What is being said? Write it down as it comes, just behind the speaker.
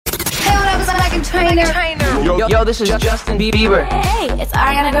Trainer. Yo, this is Justin Bieber. Hey, it's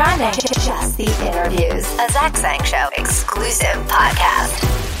Ariana Grande. Just the Interviews, a Zach Sang Show exclusive podcast.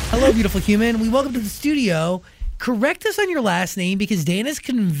 Hello, beautiful human. We welcome to the studio. Correct us on your last name because Dan is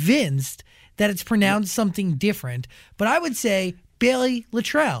convinced that it's pronounced something different. But I would say Bailey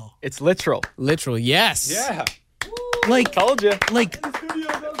Littrell. It's literal. Literal, yes. Yeah. Like, Told you. like,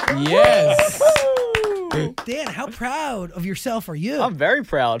 Yes. Dan, how proud of yourself are you? I'm very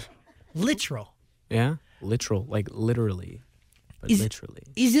proud. Literal. Yeah, literal, like literally, but literally.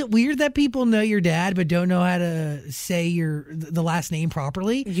 Is it weird that people know your dad but don't know how to say the last name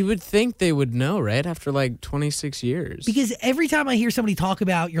properly? You would think they would know, right? After like 26 years. Because every time I hear somebody talk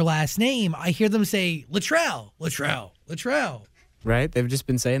about your last name, I hear them say Littrell. Right? They've just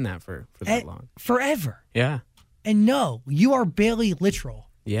been saying that for that long. Forever. Yeah. And no, you are Bailey Littrell.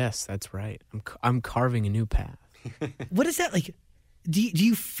 Yes, that's right. I'm carving a new path. What is that like? Do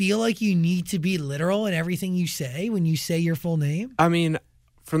you feel like you need to be literal in everything you say when you say your full name? I mean,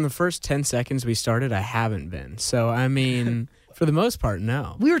 from the first 10 seconds we started, I haven't been. So, I mean, for the most part,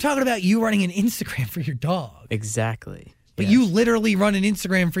 no. We were talking about you running an Instagram for your dog. Exactly. But Yes. you literally run an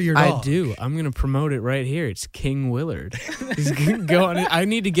Instagram for your dog. I do. I'm going to promote it right here. It's King Willard. He's going. I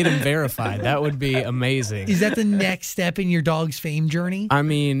need to get him verified. That would be amazing. Is that the next step in your dog's fame journey? I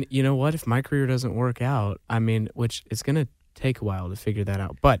mean, you know what? If my career doesn't work out, I mean, which it's going to take a while to figure that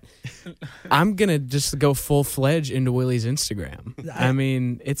out, but I'm going to just go full-fledged into Willie's Instagram. I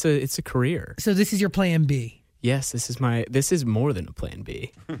mean, it's a career. So this is your plan B. Yes, this is more than a plan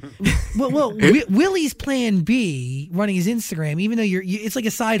B. Well, Willie's plan B, running his Instagram, even though it's like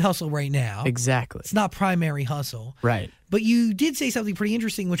a side hustle right now. Exactly. It's not primary hustle. Right. But you did say something pretty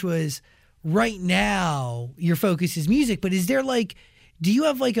interesting, which was right now your focus is music. But is there do you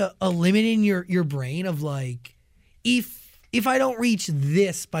have like a limit in your brain of like, if I don't reach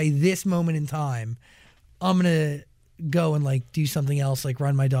this by this moment in time, I'm going to go and like do something else, like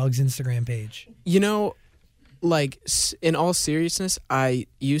run my dog's Instagram page? You know, like in all seriousness, I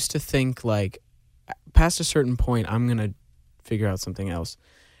used to think like past a certain point, I'm going to figure out something else.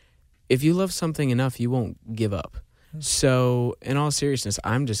 If you love something enough, you won't give up. So in all seriousness,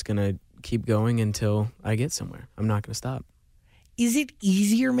 I'm just going to keep going until I get somewhere. I'm not going to stop. Is it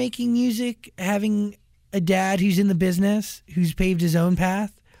easier making music having a dad who's in the business, who's paved his own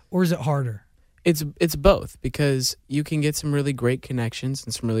path, or is it harder? It's both, because you can get some really great connections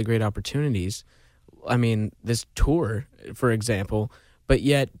and some really great opportunities. I mean, this tour, for example, but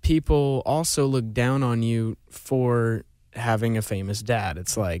yet people also look down on you for having a famous dad.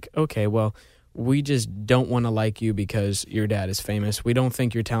 It's like, okay, well, we just don't want to like you because your dad is famous. We don't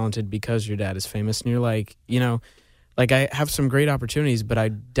think you're talented because your dad is famous. And you're like, you know, like I have some great opportunities, but I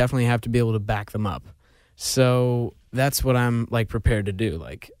definitely have to be able to back them up. So that's what I'm like prepared to do.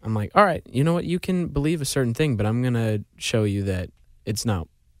 Like, I'm like, all right, you know what? You can believe a certain thing, but I'm going to show you that it's not,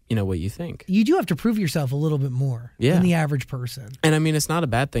 you know, what you think. You do have to prove yourself a little bit more than the average person. And I mean, it's not a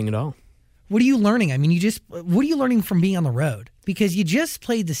bad thing at all. What are you learning? I mean, what are you learning from being on the road? Because you just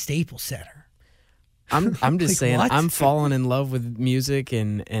played the Staples Center. I'm just Like, saying, what? I'm falling in love with music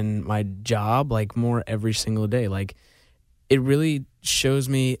and my job like more every single day. Like, it really shows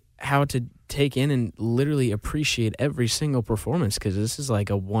me how to take in and literally appreciate every single performance, because this is like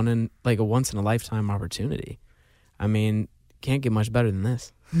a once in a lifetime opportunity. I mean, can't get much better than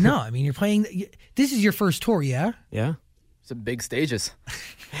this. No, I mean, you're playing. This is your first tour, yeah? Yeah. Some big stages.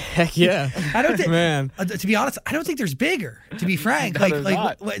 Heck yeah. I don't think, man. To be honest, I don't think there's bigger. To be frank, No, there's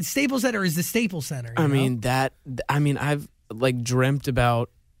not. what Staples Center is the Staples Center. I you know? mean, I've like dreamt about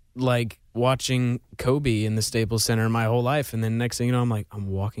like watching Kobe in the Staples Center my whole life, and then next thing you know, I'm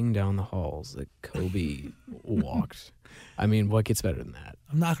walking down the halls that Kobe walked. I mean, what gets better than that?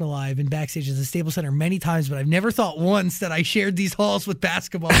 I'm not gonna lie, I've been backstage at the Staples Center many times, but I've never thought once that I shared these halls with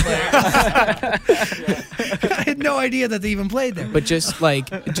basketball players. I had no idea that they even played there. But just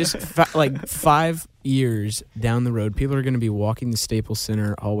 5 years down the road, people are going to be walking the Staples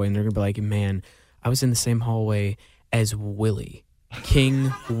Center hallway, and they're going to be like, man, I was in the same hallway as Willie.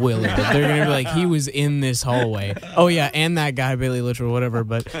 King Willard. They're going to be like, he was in this hallway. Oh, yeah, and that guy, Bailey Littrell, whatever,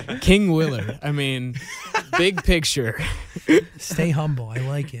 but King Willard. I mean, big picture. Stay humble. I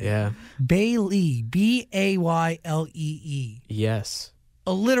like it. Yeah. Bailey, Baylee. Yes.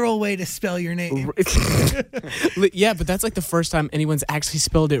 A literal way to spell your name. Yeah, but that's like the first time anyone's actually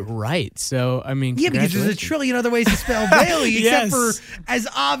spelled it right. So, I mean, Yeah, because there's a trillion other ways to spell Bailey, except for as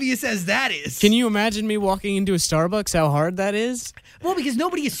obvious as that is. Can you imagine me walking into a Starbucks, how hard that is? Well, because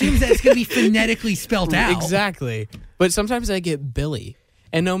nobody assumes that it's going to be phonetically spelled out. Exactly. But sometimes I get Billy.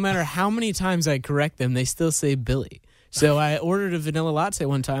 And no matter how many times I correct them, they still say Billy. So I ordered a vanilla latte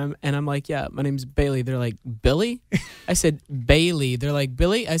one time, and I'm like, yeah, my name's Bailey. They're like, Billy? I said, Bailey. They're like,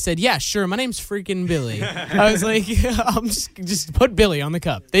 Billy? I said, yeah, sure, my name's freaking Billy. I was like, I'm just put Billy on the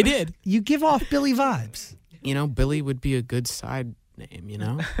cup. They did. You give off Billy vibes. You know, Billy would be a good side name, you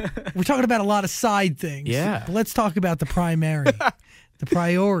know? We're talking about a lot of side things. Yeah. But let's talk about the primary, the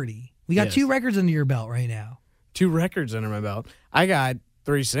priority. We got Yes. 2 records under your belt right now. 2 records under my belt. I got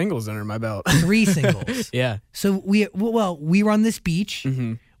 3 singles under my belt. 3 singles. Yeah. So we run this beach,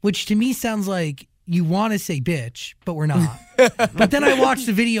 which to me sounds like you want to say bitch, but we're not. But then I watched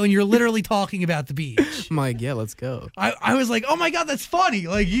the video and you're literally talking about the beach. I'm like, yeah, let's go. I was like, oh my God, that's funny.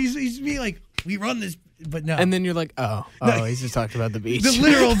 Like he's being like, we run this, but no. And then you're like, oh, he's just talking about the beach. The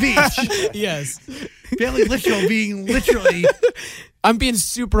literal beach. Yes. Bailey Littrell being literally. I'm being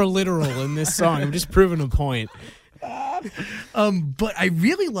super literal in this song. I'm just proving a point. But I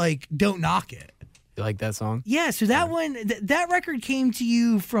really like Don't Knock It. You like that song? Yeah, so that one, that record came to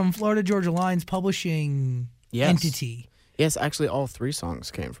you from Florida Georgia Line's publishing entity. Yes, actually, all 3 songs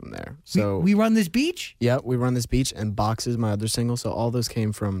came from there. So We Run This Beach? yeah, We Run This Beach, and Boxes, my other single. So all those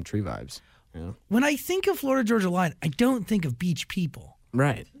came from Tree Vibes. Yeah. When I think of Florida Georgia Line, I don't think of beach people.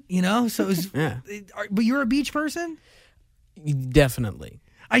 Right. You know? So it's, Yeah. But you're a beach person? Definitely.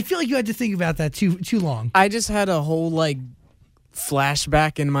 I feel like you had to think about that too long. I just had a whole like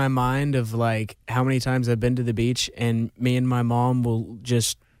flashback in my mind of like how many times I've been to the beach, and me and my mom will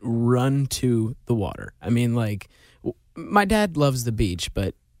just run to the water. I mean, like my dad loves the beach,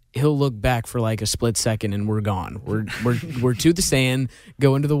 but he'll look back for like a split second and we're gone. We're to the sand,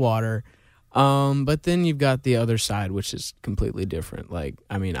 go into the water. But then you've got the other side, which is completely different. Like,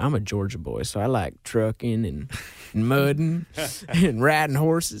 I mean, I'm a Georgia boy, so I like trucking and mudding and riding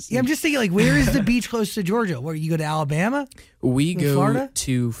horses. Yeah, I'm just thinking, like, where is the beach close to Georgia? Where you go to Alabama? We go Florida?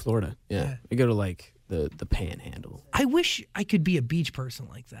 to Florida. Yeah. We go to like the Panhandle. I wish I could be a beach person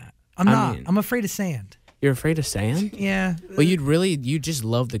like that. I'm not. I'm afraid of sand. You're afraid of sand? Yeah. Well, you just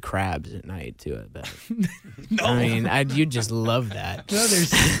love the crabs at night too, I bet. No. I mean, you just love that. No,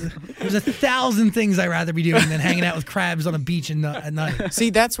 there's 1,000 things I'd rather be doing than hanging out with crabs on a beach at night.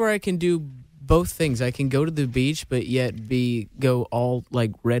 See, that's where I can do both things. I can go to the beach, but yet go all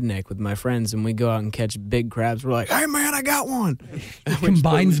like redneck with my friends, and we go out and catch big crabs. We're like, hey man, I got one. It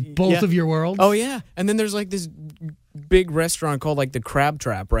combines both of your worlds. Oh yeah, and then there's like this big restaurant called like the Crab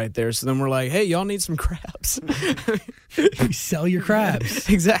Trap right there. So then we're like, hey, y'all need some crabs. You sell your crabs.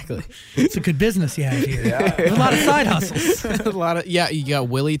 Exactly. It's a good business you have here. Yeah. A lot of side hustles. You got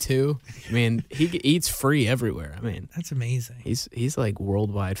Willie too. I mean, he eats free everywhere. I mean, That's amazing. he's like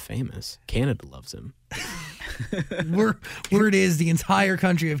worldwide famous. Canada loves him. Word is the entire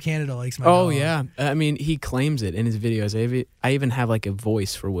country of Canada likes my Oh dog. yeah, I mean, he claims it in his videos. I even have like a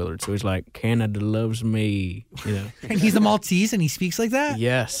voice for Willard, so he's like, Canada loves me, you know. And he's a Maltese and he speaks like that?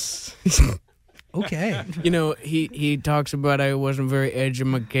 Yes. Okay. You know, he talks about I wasn't very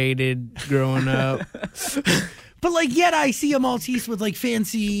educated growing up. But like, yet I see a Maltese with like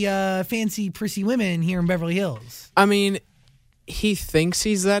fancy prissy women here in Beverly Hills. I mean, he thinks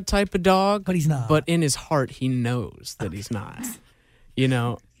he's that type of dog, But he's not. But in his heart, he knows that he's not. You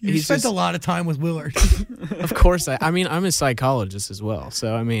know, You he's spent just, a lot of time with Willard. of course. I mean, I'm a psychologist as well,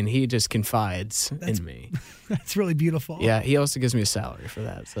 so I mean, he just confides in me. That's really beautiful. Yeah, he also gives me a salary for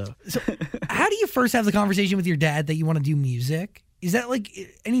that. So How do you first have the conversation with your dad that you want to do music? Is that like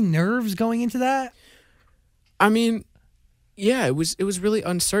any nerves going into that? I mean, yeah, it was really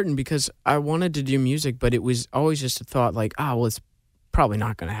uncertain because I wanted to do music, but it was always just a thought like, well, it's probably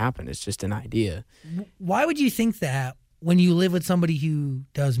not going to happen. It's just an idea. Why would you think that when you live with somebody who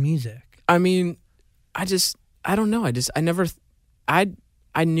does music? I mean, I don't know.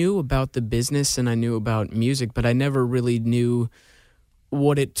 I knew about the business and I knew about music, but I never really knew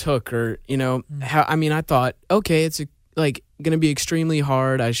what it took or, you know, how. I mean, I thought, okay, it's going to be extremely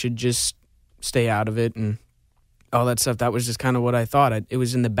hard. I should just stay out of it and all that stuff. That was just kind of what I thought. It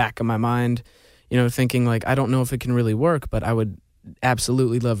was in the back of my mind, you know, thinking like, I don't know if it can really work, but I would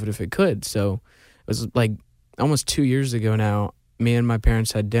absolutely love it if it could. So it was like almost 2 years ago now, me and my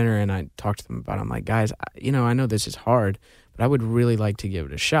parents had dinner and I talked to them about it. I'm like, guys, I know this is hard, but I would really like to give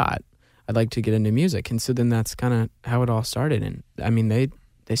it a shot. I'd like to get into music. And so then that's kind of how it all started. And I mean,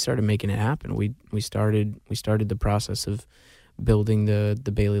 they started making it happen. We started the process of building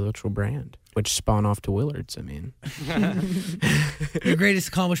the Bailey Littrell brand, which spawned off to Willard's. I mean, Your greatest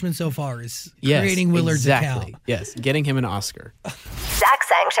accomplishment so far is yes, creating Willard's exactly. account. Yes, getting him an Oscar. Zach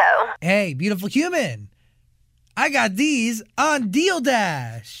Sang Show. Hey, beautiful human. I got these on Deal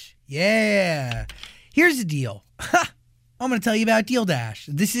Dash. Yeah. Here's the deal. I'm going to tell you about Deal Dash.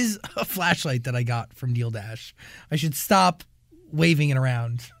 This is a flashlight that I got from Deal Dash. I should stop waving it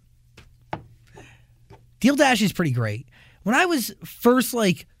around. Deal Dash is pretty great. When I was first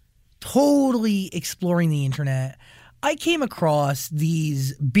totally exploring the internet, I came across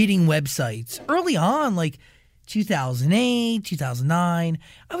these bidding websites early on, 2008, 2009.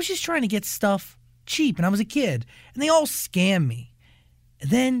 I was just trying to get stuff cheap, and I was a kid, and they all scammed me.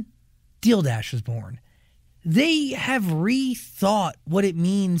 And then Deal Dash was born. They have rethought what it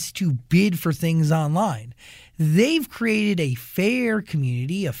means to bid for things online. They've created a fair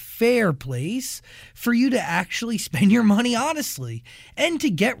community, a fair place for you to actually spend your money honestly and to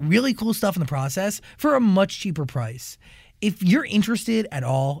get really cool stuff in the process for a much cheaper price. If you're interested at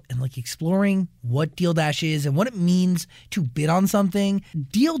all in exploring what Deal Dash is and what it means to bid on something,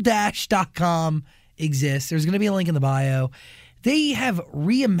 DealDash.com exists. There's going to be a link in the bio. They have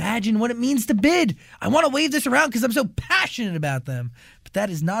reimagined what it means to bid. I want to wave this around because I'm so passionate about them, but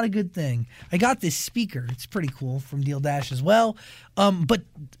that is not a good thing. I got this speaker. It's pretty cool from Deal Dash as well, but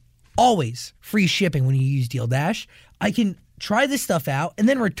always free shipping when you use Deal Dash. I can try this stuff out and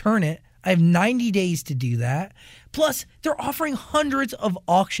then return it. I have 90 days to do that. Plus, they're offering hundreds of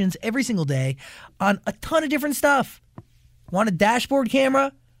auctions every single day on a ton of different stuff. Want a dashboard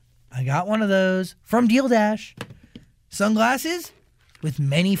camera? I got one of those from Deal Dash. Sunglasses with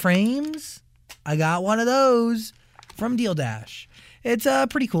many frames? I got one of those from Deal Dash. It's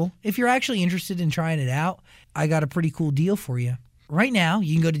pretty cool. If you're actually interested in trying it out, I got a pretty cool deal for you. Right now,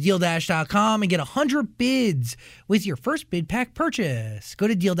 you can go to DealDash.com and get 100 bids with your first bid pack purchase. Go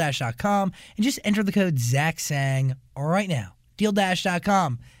to DealDash.com and just enter the code ZachSang right now.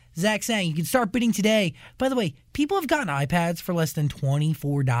 DealDash.com. Zach Sang, you can start bidding today. By the way, people have gotten iPads for less than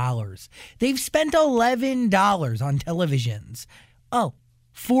 $24. They've spent $11 on televisions. Oh,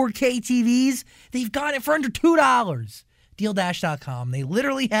 4K TVs? They've got it for under $2. DealDash.com. They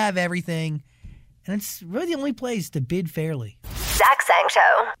literally have everything, and it's really the only place to bid fairly. Zach Sang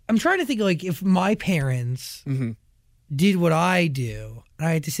Show. I'm trying to think if my parents did what I do, and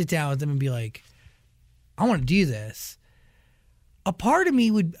I had to sit down with them and be like, I want to do this. A part of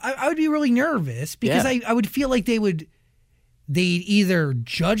me would be really nervous because I would feel like they'd either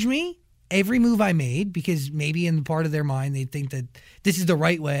judge me every move I made because maybe in the part of their mind they think that this is the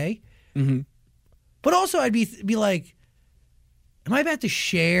right way. Mm-hmm. But also I'd be like, am I about to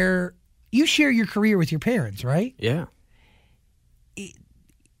share? You share your career with your parents, right? Yeah.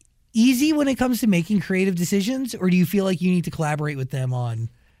 Easy when it comes to making creative decisions, or do you feel like you need to collaborate with them on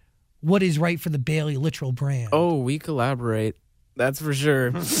what is right for the Bailey Littrell brand? Oh, we collaborate. That's for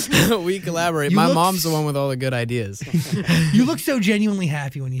sure. We collaborate. My mom's the one with all the good ideas. You look so genuinely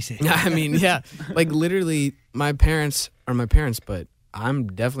happy when you say that. I mean, yeah. Literally, my parents are my parents, but I'm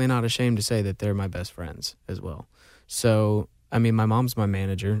definitely not ashamed to say that they're my best friends as well. So, I mean, my mom's my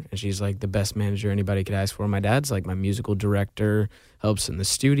manager, and she's the best manager anybody could ask for. My dad's my musical director, helps in the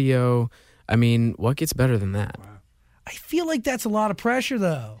studio. I mean, what gets better than that? Wow. I feel like that's a lot of pressure,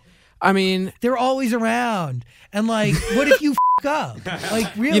 though. I mean, they're always around. And what if you up?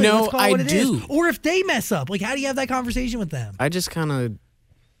 Really, let's call it what it is. Or if they mess up, how do you have that conversation with them? I just kind of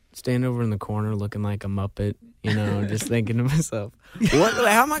stand over in the corner looking like a Muppet, just thinking to myself,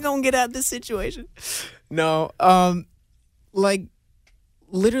 how am I going to get out of this situation? No,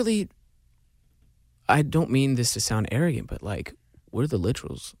 literally, I don't mean this to sound arrogant, but we're the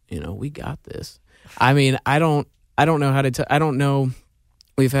Littrells, we got this. I mean, I don't know how to I don't know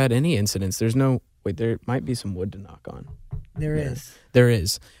we've had any incidents. There might be some wood to knock on. There is. There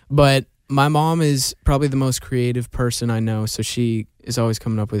is. But my mom is probably the most creative person I know, so she is always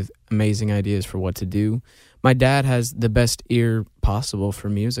coming up with amazing ideas for what to do. My dad has the best ear possible for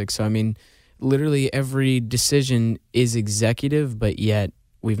music. So, I mean, literally every decision is executive, but yet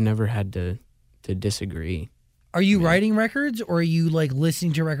we've never had to disagree. Are you writing records, or are you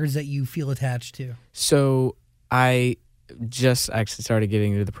listening to records that you feel attached to? So I just actually started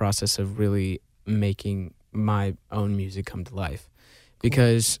getting into the process of really making my own music come to life,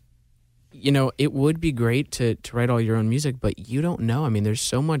 because it would be great to write all your own music, but you don't know. I mean, there's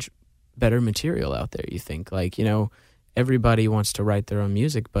so much better material out there. You think everybody wants to write their own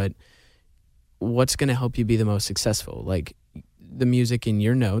music, but what's going to help you be the most successful? The music in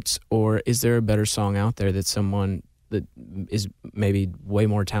your notes, or is there a better song out there that someone that is maybe way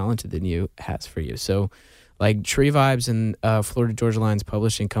more talented than you has for you? So Tree Vibes and Florida Georgia Line's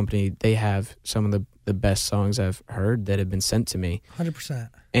publishing company, they have some of the best songs I've heard that have been sent to me. 100%.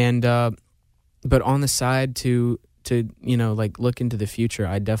 And but on the side to look into the future,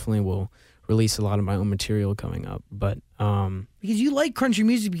 I definitely will release a lot of my own material coming up. But because you like country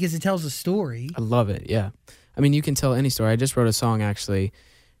music because it tells a story. I love it. Yeah. I I mean, you can tell any story. I just wrote a song actually,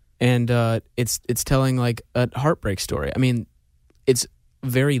 and it's telling like a heartbreak story. I mean, it's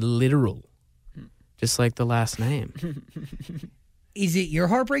very literal, just like the last name. Is it your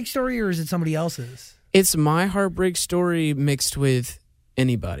heartbreak story or is it somebody else's? It's my heartbreak story mixed with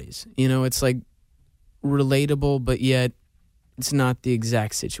anybody's. You know, it's like relatable, but yet it's not the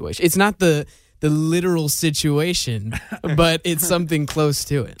exact situation. It's not the literal situation, but it's something close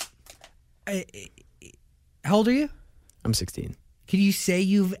to it. How old are you? I'm 16. Can you say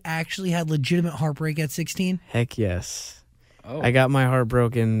you've actually had legitimate heartbreak at 16? Heck yes. Oh. I got my heart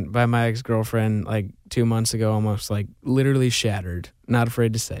broken by my ex-girlfriend like 2 months ago, almost like literally shattered. Not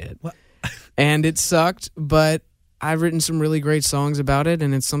afraid to say it. What? And it sucked, but I've written some really great songs about it,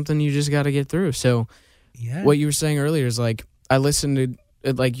 and it's something you just got to get through. So Yeah. what you were saying earlier is like, I listen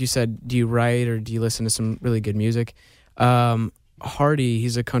to, like you said, do you write or do you listen to some really good music? Hardy,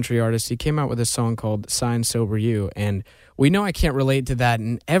 he's a country artist. He came out with a song called Sign Sober You, and we know I can't relate to that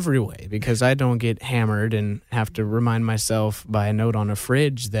in every way because I don't get hammered and have to remind myself by a note on a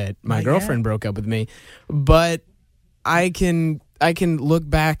fridge that my Not girlfriend broke up with me. But I can look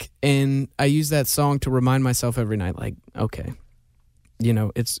back and I use that song to remind myself every night, like, okay, you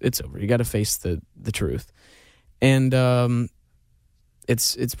know, it's over. You got to face the truth. And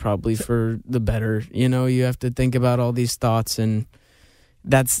it's probably for the better. You know, you have to think about all these thoughts, and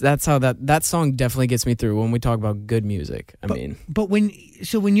that's how that song definitely gets me through when we talk about good music. But when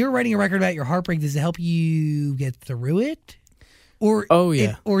you're writing a record about your heartbreak, does it help you get through it? Or Oh,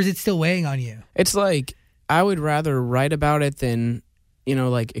 yeah. or is it still weighing on you? It's like I would rather write about it than, you know,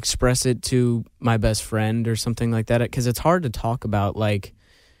 like express it to my best friend or something like that, because it's hard to talk about, like,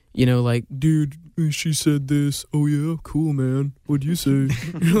 you know, like, dude, she said this. Oh yeah, cool, man. What'd you say?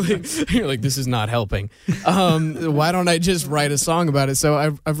 You're like, this is not helping. Why don't I just write a song about it? So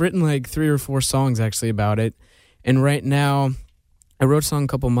I've written like 3 or 4 songs actually about it, and right now, I wrote a song a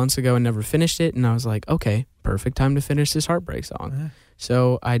couple months ago and never finished it, and I was like, okay, perfect time to finish this heartbreak song. Uh-huh.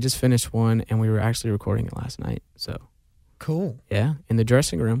 So I just finished one, and we were actually recording it last night. So Cool. yeah, in the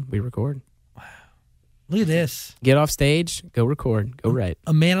dressing room, we record. Look at this. Get off stage, go record, go write.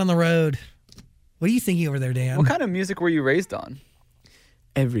 A man on the road. What are you thinking over there, Dan? What kind of music were you raised on?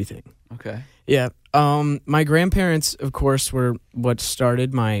 Everything. Okay. Yeah. My grandparents, of course, were what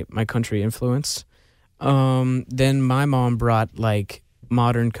started my country influence. Then my mom brought like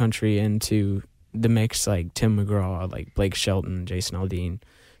modern country into the mix, like Tim McGraw, like Blake Shelton, Jason Aldean,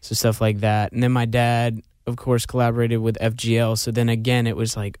 so stuff like that. And then my dad, of course, collaborated with FGL. So then again, it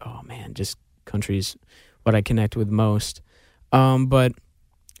was like, oh man, just country's what I connect with most. But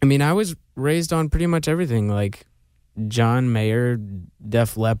I mean, I was raised on pretty much everything, like John Mayer,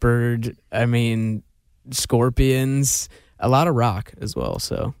 Def Leppard, I mean, Scorpions, a lot of rock as well.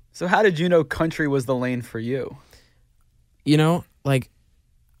 So how did you know country was the lane for you? You know, like,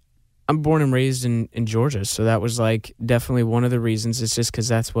 I'm born and raised in Georgia, so that was like definitely one of the reasons. It's just because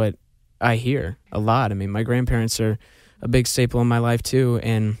that's what I hear a lot. I mean, my grandparents are a big staple in my life too,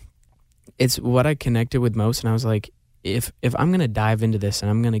 and it's what I connected with most. And I was like, if I'm going to dive into this and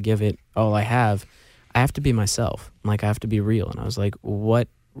I'm going to give it all I have to be myself. Like, I have to be real. And I was like, what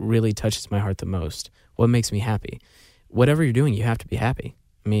really touches my heart the most? What makes me happy? Whatever you're doing, you have to be happy.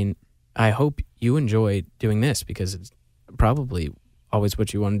 I mean, I hope you enjoy doing this because it's probably always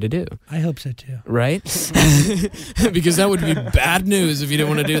what you wanted to do. I hope so too. Right? Because that would be bad news if you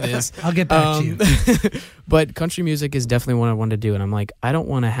didn't want to do this. I'll get back to you. But country music is definitely what I want to do. And I'm like, I don't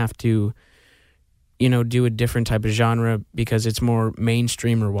want to have to, you know, do a different type of genre because it's more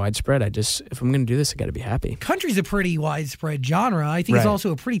mainstream or widespread. If I'm going to do this, I got to be happy. Country's a pretty widespread genre. I think it's Right.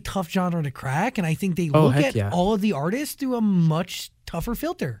 also a pretty tough genre to crack, and I think they Oh, look heck at yeah. all of the artists through a much tougher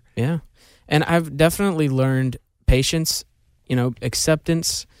filter. Yeah. And I've definitely learned patience, you know,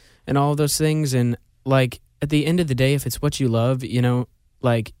 acceptance and all of those things. And like at the end of the day, if it's what you love, you know,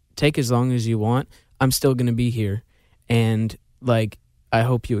 like take as long as you want. I'm still going to be here. And like, I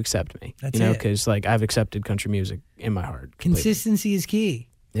hope you accept me, That's you know, it. because like I've accepted country music in my heart. completely. Consistency is key.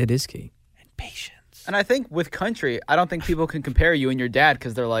 It is key. And patience. And I think with country, I don't think people can compare you and your dad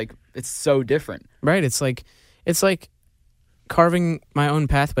because they're like, it's so different. Right. It's like carving my own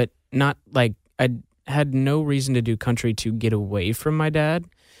path, but not like I had no reason to do country to get away from my dad,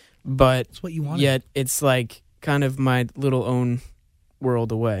 but It's what you wanted. yet it's like kind of my little own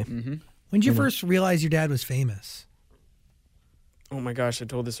world away. Mm-hmm. When did you first realize your dad was famous? Oh my gosh, I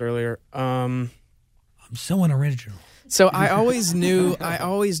told this earlier. I'm so unoriginal. So I always knew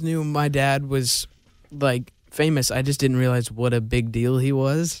my dad was like famous. I just didn't realize what a big deal he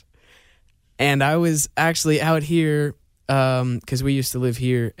was. And I was actually out here because we used to live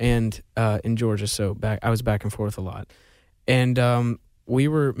here and in Georgia, so I was back and forth a lot. And me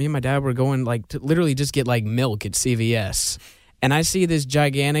and my dad were going like to literally just get like milk at CVS. And I see this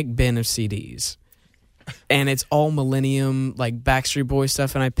gigantic bin of CDs. And it's all Millennium, like Backstreet Boys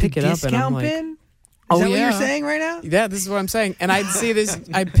stuff. And I pick it up and I'm like, bin? Is that what you're saying right now? Yeah, this is what I'm saying. And I see this,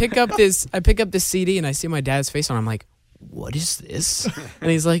 I pick up this CD and I see my dad's face on it. I'm like, what is this?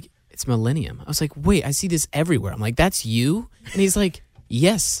 And he's like, it's Millennium. I was like, wait, I see this everywhere. I'm like, that's you? And he's like,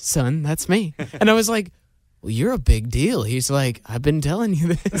 yes, son, that's me. And I was like, well, you're a big deal. He's like, I've been telling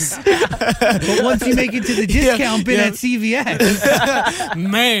you this. But once you make it to the discount bin at CVS,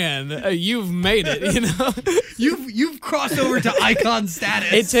 man, you've made it. You know, you've crossed over to icon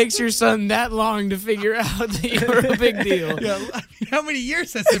status. It takes your son that long to figure out that you're a big deal. Yeah, I mean, how many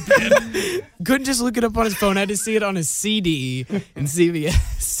years has it been? Couldn't just look it up on his phone. I had to see it on his CD in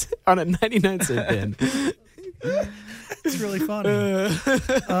CVS on a 99-cent bin. It's really funny.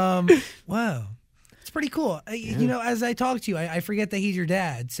 Wow. Pretty cool. You know, as I talk to you, I forget that he's your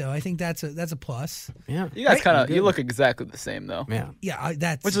dad, so I think that's a plus. Yeah, You guys you look exactly the same though. Yeah, Yeah,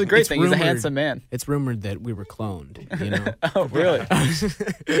 that's Which is a great It's thing. He's a rumored- handsome man. it's rumored that we were cloned. You know, Oh, really?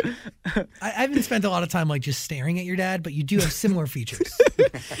 I haven't spent a lot of time like just staring at your dad, but you do have similar features.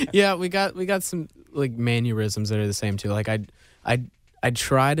 yeah, we got some like mannerisms that are the same too. Like I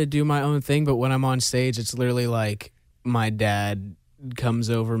try to do my own thing, but when I'm on stage, it's literally like my dad comes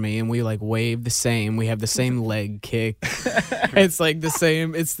over me and we like wave the same. We have the same leg kick. It's like the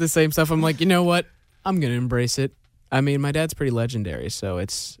same. It's the same stuff. I'm like, you know what? I'm gonna embrace it. I mean, my dad's pretty legendary, so I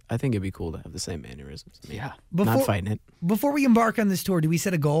think it'd be cool to have the same mannerisms. Yeah. Not fighting it. Before we embark on this tour, do we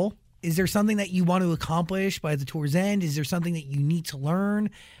set a goal? Is there something that you want to accomplish by the tour's end? Is there something that you need to learn?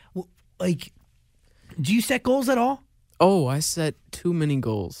 Like, do you set goals at all? Oh, I set too many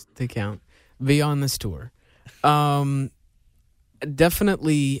goals to count beyond this tour.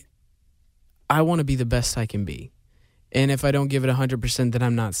 Definitely, I want to be the best I can be. And if I don't give it 100%, then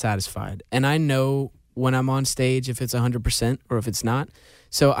I'm not satisfied. And I know when I'm on stage if it's 100% or if it's not.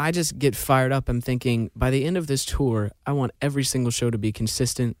 So I just get fired up. I'm thinking, by the end of this tour, I want every single show to be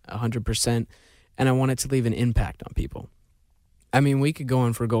consistent, 100%, and I want it to leave an impact on people. I mean, we could go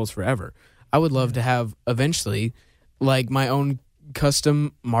on for goals forever. I would love to have, eventually, like my own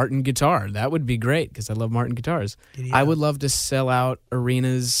custom Martin guitar. That would be great because I love Martin guitars. Yeah. I would love to sell out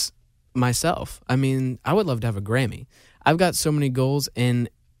arenas myself. I mean, I would love to have a Grammy. I've got so many goals, and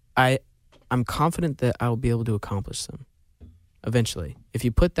I'm confident that I will be able to accomplish them eventually. If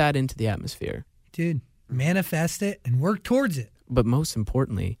you put that into the atmosphere. Dude, manifest it and work towards it. But most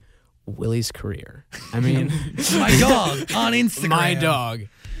importantly, Willie's career. I mean, My dog on Instagram. my dog,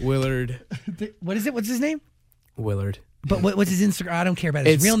 Willard. What is it? What's his name? Willard. But what's his Instagram? I don't care about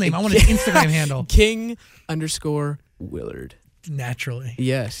his It's- real name. I want his Instagram handle. King_Willard. Naturally.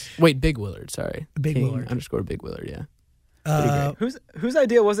 Yes. Wait, Big Willard. Sorry. Big King Willard. _Big Willard. Yeah. Whose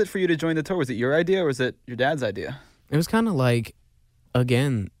idea was it for you to join the tour? Was it your idea or was it your dad's idea? It was kind of like,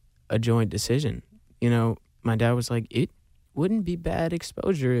 again, a joint decision. You know, my dad was like, it wouldn't be bad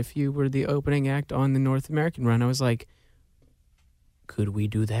exposure if you were the opening act on the North American run. I was like, could we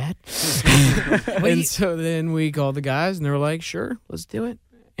do that? And so then we called the guys and they were like, sure, let's do it.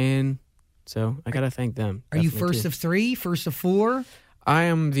 And so I got to thank them. Are you definitely, first too. of 3? First of 4? I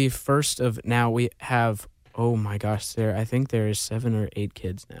am the first of, now we have, oh my gosh, I think there's 7 or 8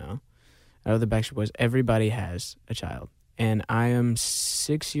 kids now out of the Backstreet Boys. Everybody has a child. And I am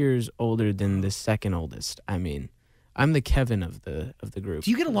 6 years older than the second oldest. I mean, I'm the Kevin of the group.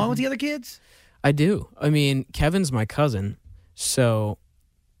 Do you get along with the other kids? I do. I mean, Kevin's my cousin, so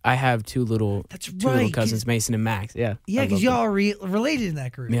I have two little right, cousins, Mason and Max. Yeah. Yeah, I because love y'all are related in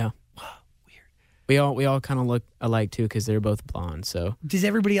that group. them. Yeah. Wow, weird. We all kind of look alike too because they're both blonde. So Does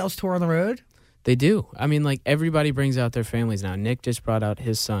everybody else tour on the road? they do. I mean, like everybody brings out their families now. Nick just brought out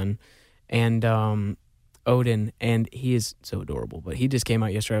his son, and Odin, and he is so adorable. But he just came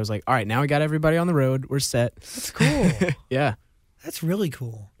out yesterday. I was like, all right, now we got everybody on the road. We're set. That's cool. Yeah. That's really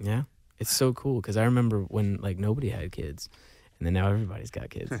cool. Yeah. It's so cool because I remember when like nobody had kids, and then now everybody's got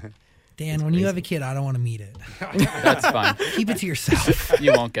kids. Dan, when you have a kid, I don't want to meet it. That's fine. Keep it to yourself.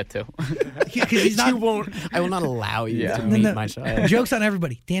 You won't get to. Because he's not. You won't. I will not allow you Yeah. to No, meet my child. Joke's on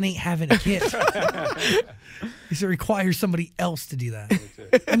everybody. Dan ain't having a kid. Because it requires somebody else to do that.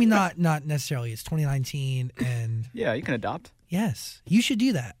 I mean, not necessarily. It's 2019, and Yeah, you can adopt. yes, you should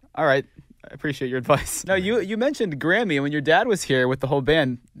do that. All right. I appreciate your advice. No, you mentioned Grammy. When your dad was here with the whole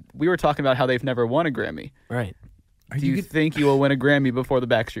band, we were talking about how they've never won a Grammy. Right. Do you think you will win a Grammy before the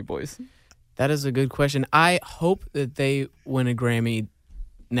Backstreet Boys? That is a good question. I hope that they win a Grammy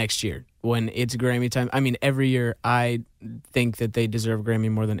next year when it's Grammy time. I mean, every year I think that they deserve a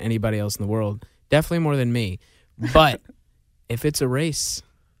Grammy more than anybody else in the world. Definitely more than me. But if it's a race,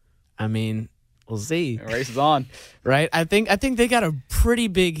 I mean, we'll see. The race is on. Right? I think they got a pretty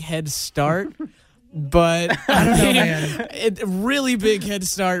big head start. But I don't know, man. A really big head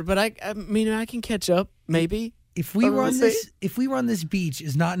start. But I mean, I can catch up, maybe. If we run this beach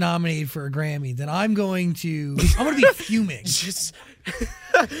is not nominated for a Grammy, then I'm going to be fuming. Just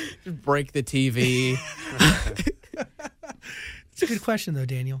break the TV. It's a good question though,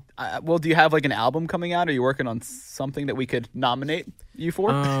 Daniel. Well, do you have like an album coming out? Are you working on something that we could nominate you for?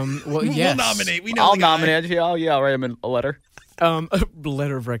 Well, yes. We'll nominate. We know I'll the guy. nominate you. I'll write him a letter. A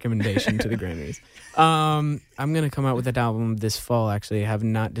letter of recommendation to the Grammys. I'm going to come out with that album this fall, actually. I have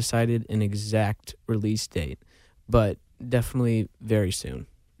not decided an exact release date, but definitely very soon.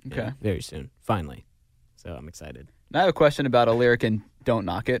 Okay. Yeah, very soon. Finally. So I'm excited. Now I have a question about a lyric in Don't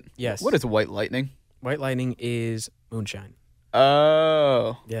Knock It. Yes. What is White Lightning? White Lightning is moonshine.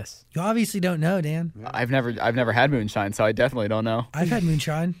 Oh. Yes. You obviously don't know, Dan. I've never had moonshine, so I definitely don't know. I've had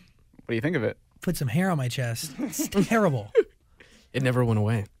moonshine. What do you think of it? Put some hair on my chest. It's terrible. It never went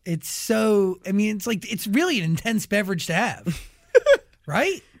away. It's so. I mean, it's really an intense beverage to have,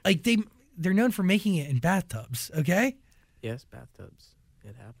 right? Like they're known for making it in bathtubs. Okay. Yes, bathtubs.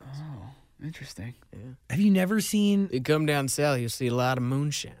 It happens. Oh, interesting. Yeah. Have you never seen? You come down south, you'll see a lot of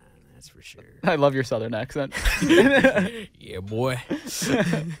moonshine. That's for sure. I love your southern accent. Yeah, boy.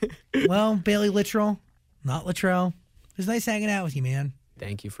 Well, Bailey Littrell, not Littrell. It was nice hanging out with you, man.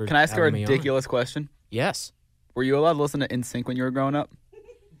 Thank you for. Can I ask a having me on. ridiculous question? Yes. Were you allowed to listen to NSYNC when you were growing up?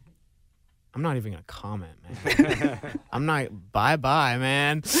 I'm not even gonna comment, man. I'm not. Bye,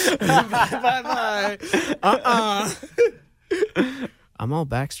 man. Bye. I'm all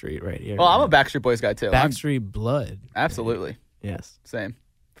Backstreet right here. Well, I'm a man. Backstreet Boys guy too. Backstreet Blood. Absolutely. Yes. Same.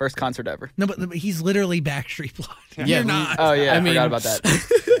 First concert ever. No, but he's literally Backstreet Blood. Yeah, You're not. Oh yeah, I mean- forgot about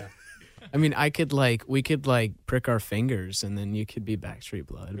that. I mean, we could prick our fingers, and then you could be Backstreet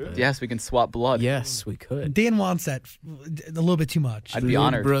Blood. But Yes, we can swap blood. yes, we could. Dan wants that a little bit too much. I'd be Blood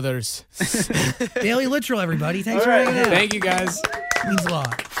honored. brothers. Bailey Littrell, everybody. Thanks for hanging out. Thank you, guys. Means a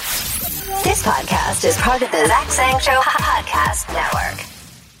lot. This podcast is part of the Zach Sang Show Podcast Network.